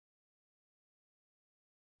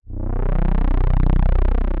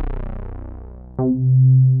Gonna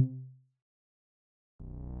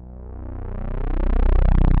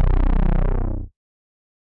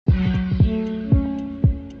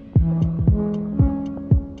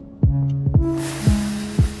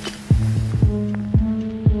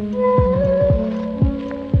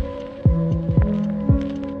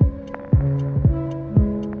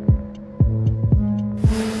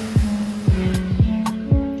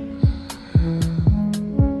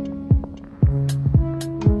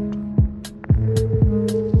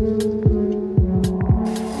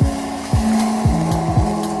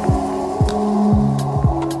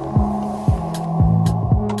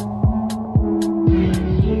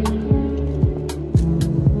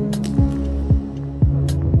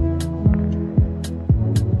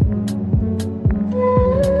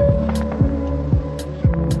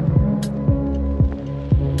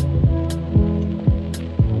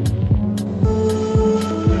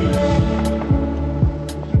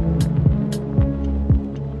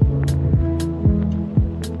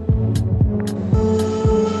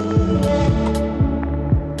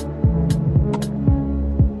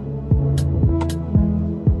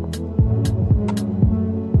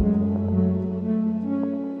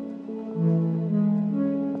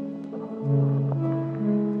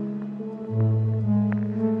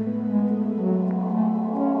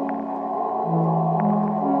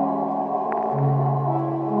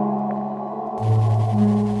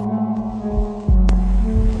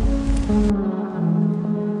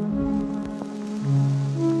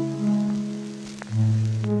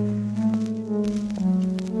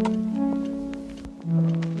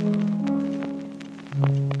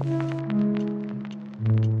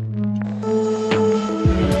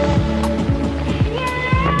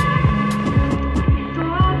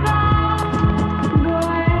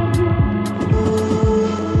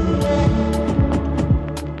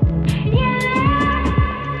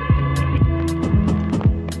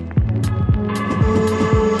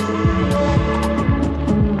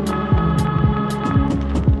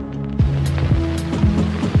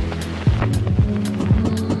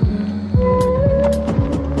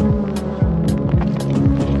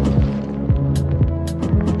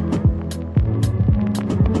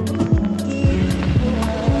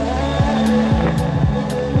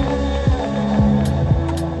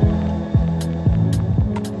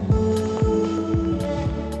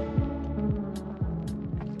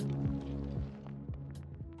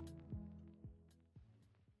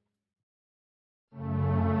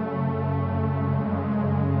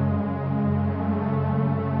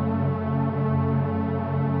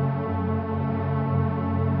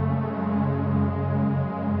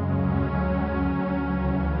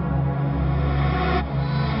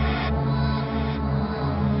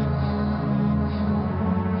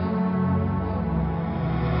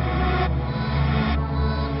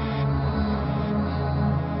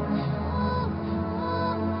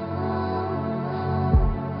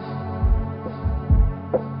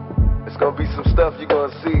be some stuff you're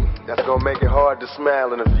gonna see that's gonna make it hard to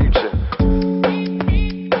smile in the future.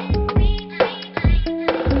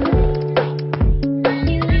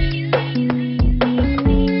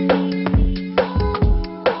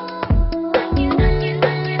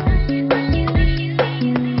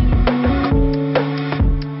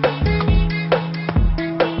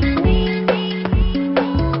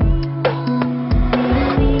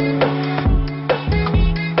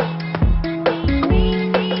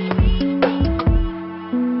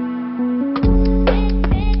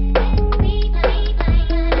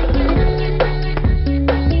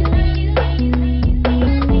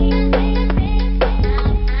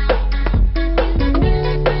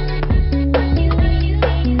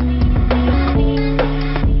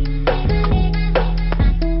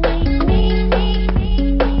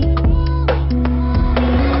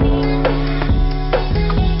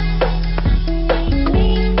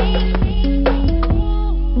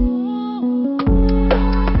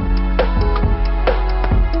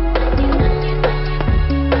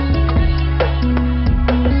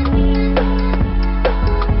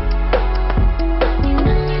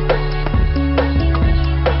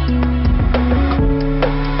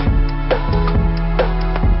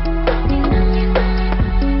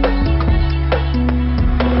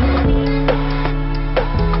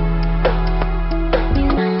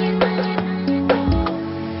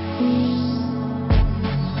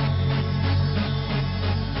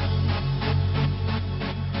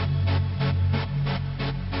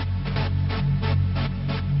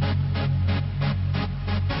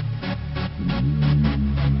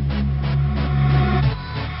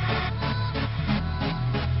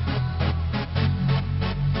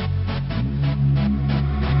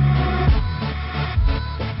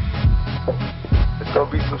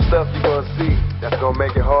 stuff you're gonna see that's gonna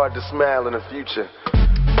make it hard to smile in the future.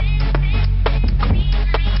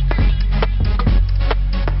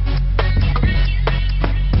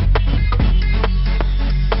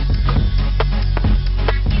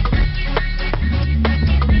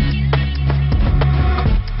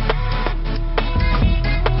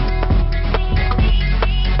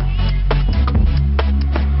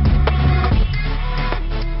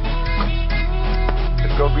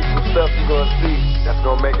 Stuff you're gonna see that's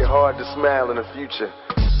gonna make it hard to smile in the future.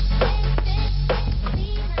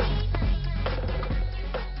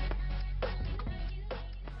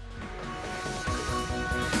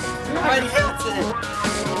 Everybody hates it.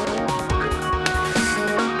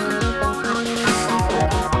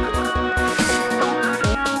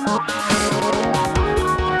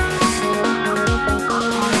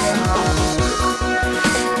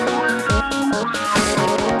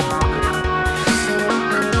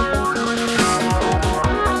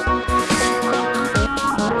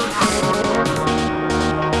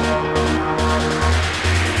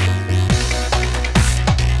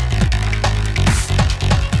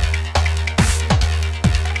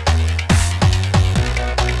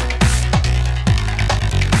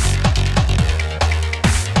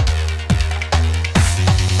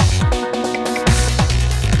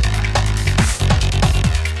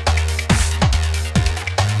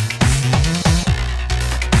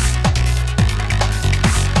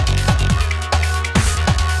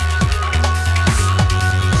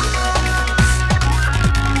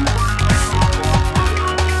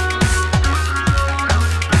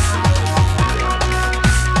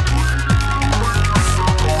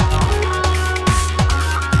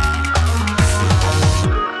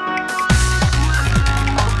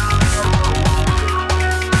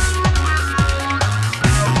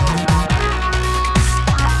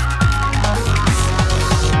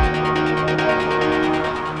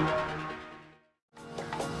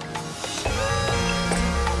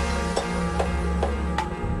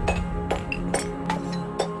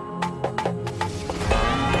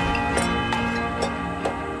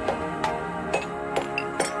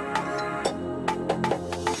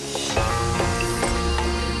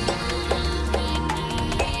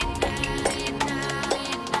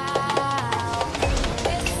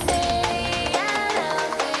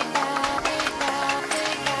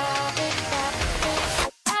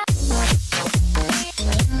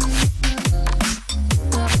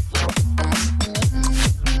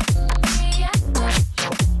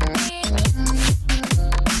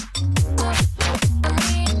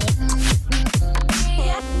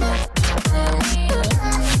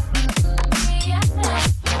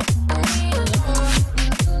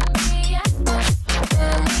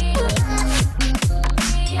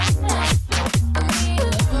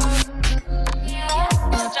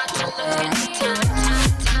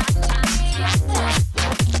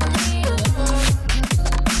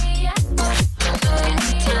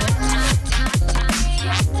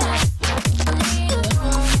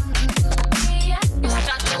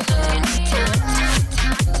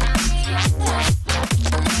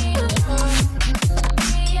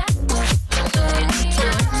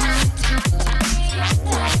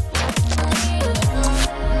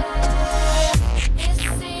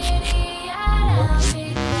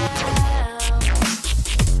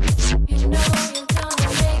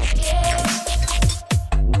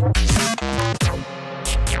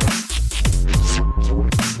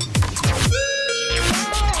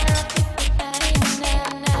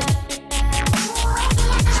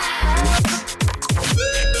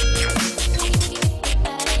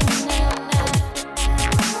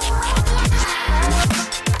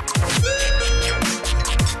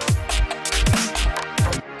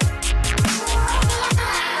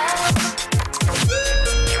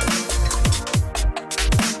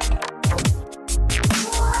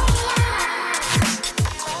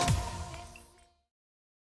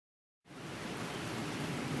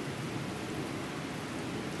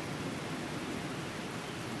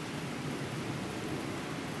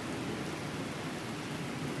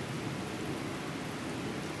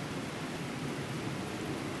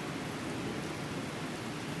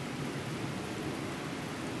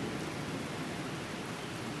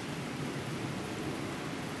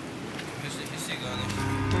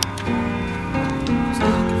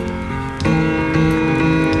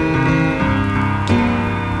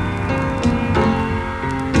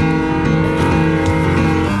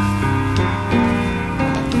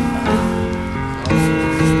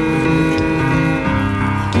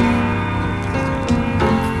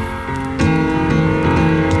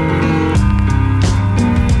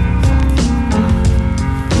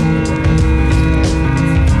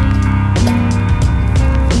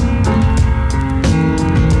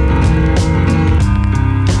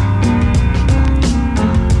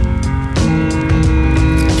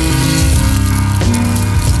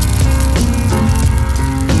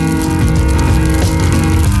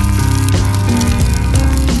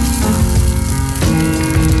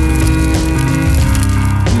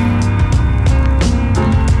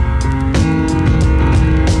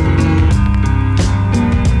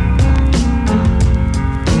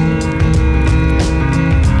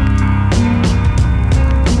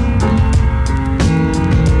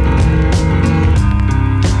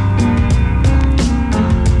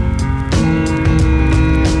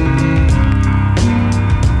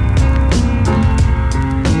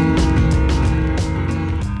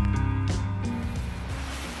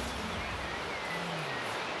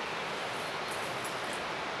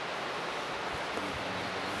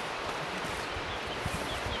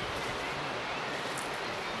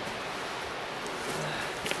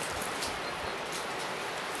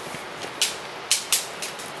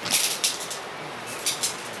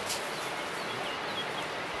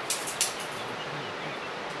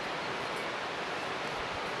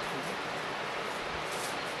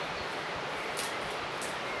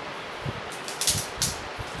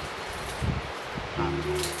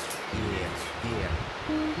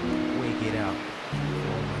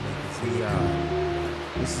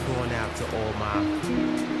 This is going out to all my,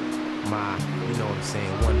 you know what I'm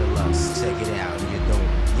saying, wanderlust. Check it out, you don't,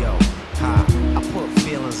 yo, ha. I put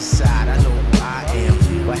feelings aside, I know who I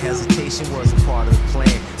am, but hesitation wasn't part of the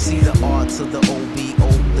plan. See the R to the OBO,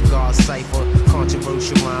 the God cipher,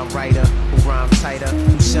 controversial rhyme writer, who rhyme tighter,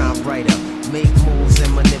 who shine brighter, make moves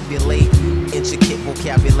and manipulate, intricate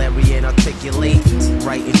vocabulary and articulate,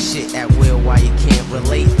 writing shit at will while you can't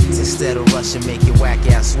relate, instead of rushing make your whack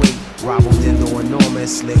ass wait. Robbled into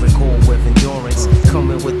enormous, lyrical with endurance,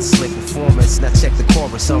 coming with the slick performance. Now check the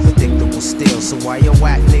chorus, unpredictable still. So while your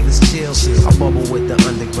whack niggas chill, I bubble with the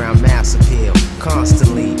underground mass appeal.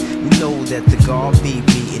 Constantly, you know that the guard be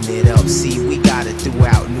beating it up. See, we got it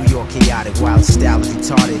throughout New York, chaotic, wild style is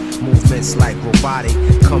retarded, movements like robotic,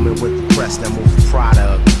 coming with the press that move the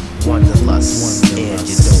product. Wanderlust, and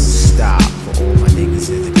you don't stop. For all my niggas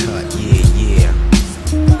in the cut, yeah.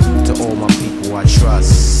 To all my people I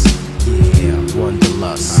trust. Yeah,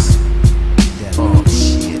 wanderlust. Oh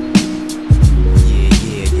shit.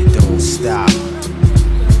 Yeah, you don't stop.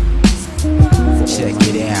 Check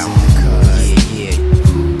it out. Yeah.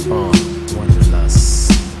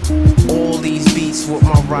 Wanderlust. All these beats with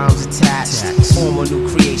my rhymes attached. Form a new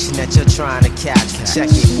creation that you're trying to catch. Check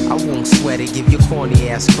it, I won't sweat it. Give your corny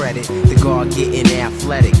ass credit. The guard getting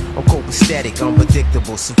athletic. I'm copacetic,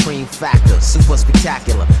 unpredictable, supreme factor, super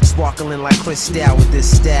spectacular, sparkling like Cresciano with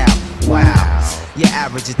this style. Wow, your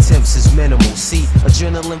average attempts is minimal. See,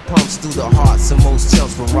 adrenaline pumps through the hearts of most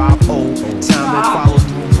chumps, but Rob O, time and follow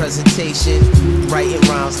through presentation, writing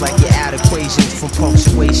rhymes like you add equations from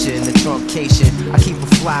punctuation to truncation. I keep a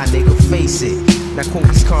fly, nigga, face it. Now quote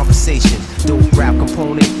this conversation, dope rap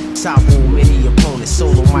component, topple many opponents,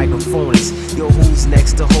 solo microphonists. Yo, who's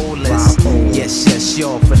next to holeless? Yes,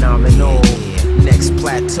 you're phenomenal. Next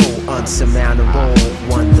plateau, unsurmountable,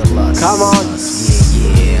 wanderlust. Come on.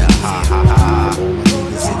 Yeah, ha. All my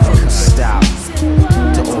niggas in the stop.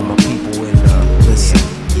 To all my people in the listen,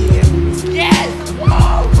 yeah. Yes!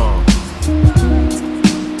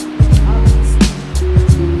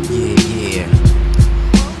 Yeah.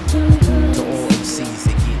 To all MCs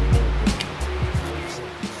that get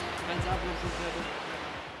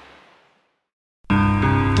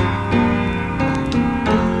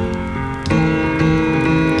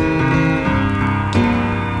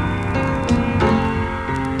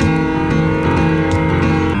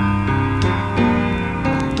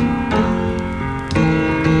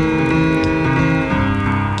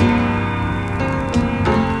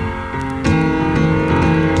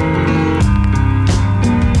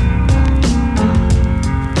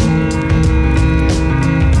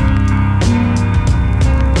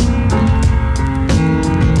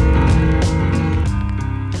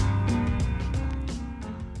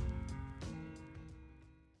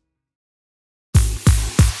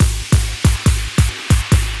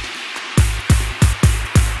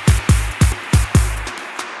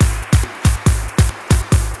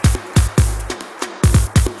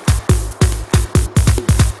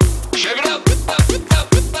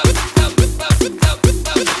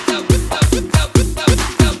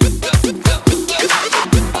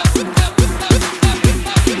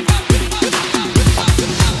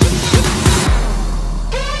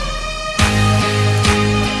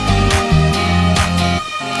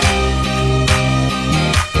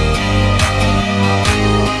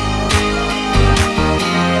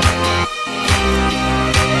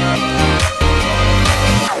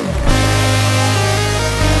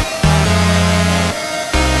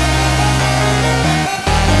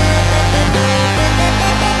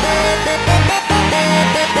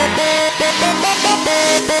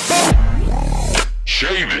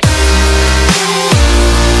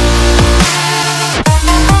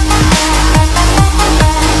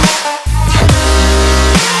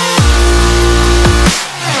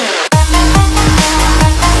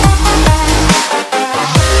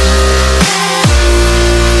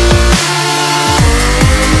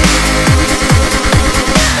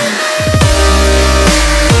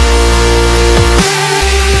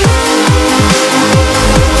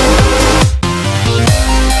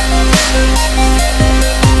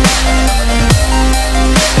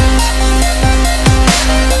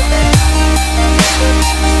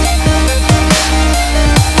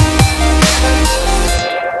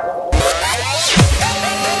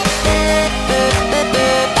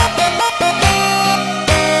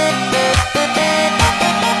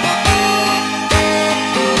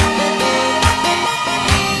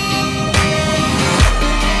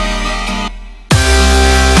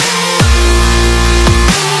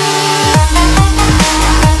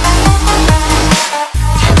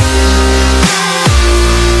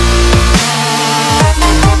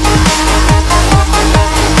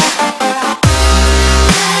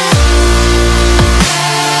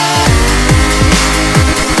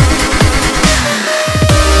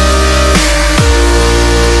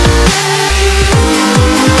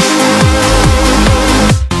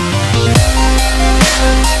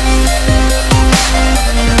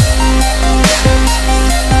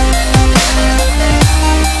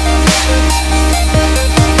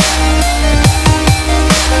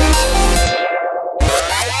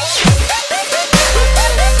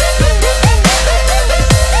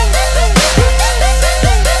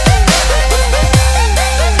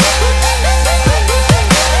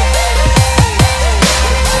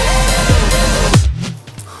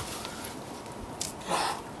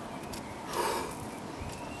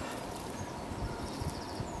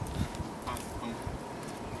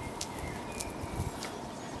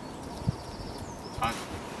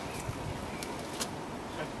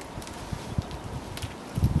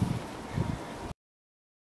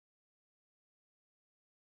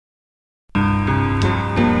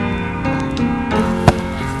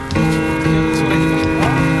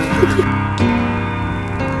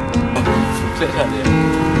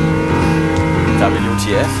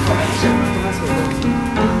WTF?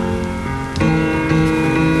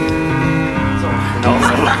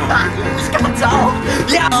 Das kannst du auch.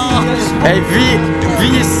 Ja. Ey,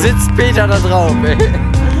 wie sitzt Peter da drauf, ey?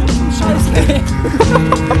 Scheiße, ey.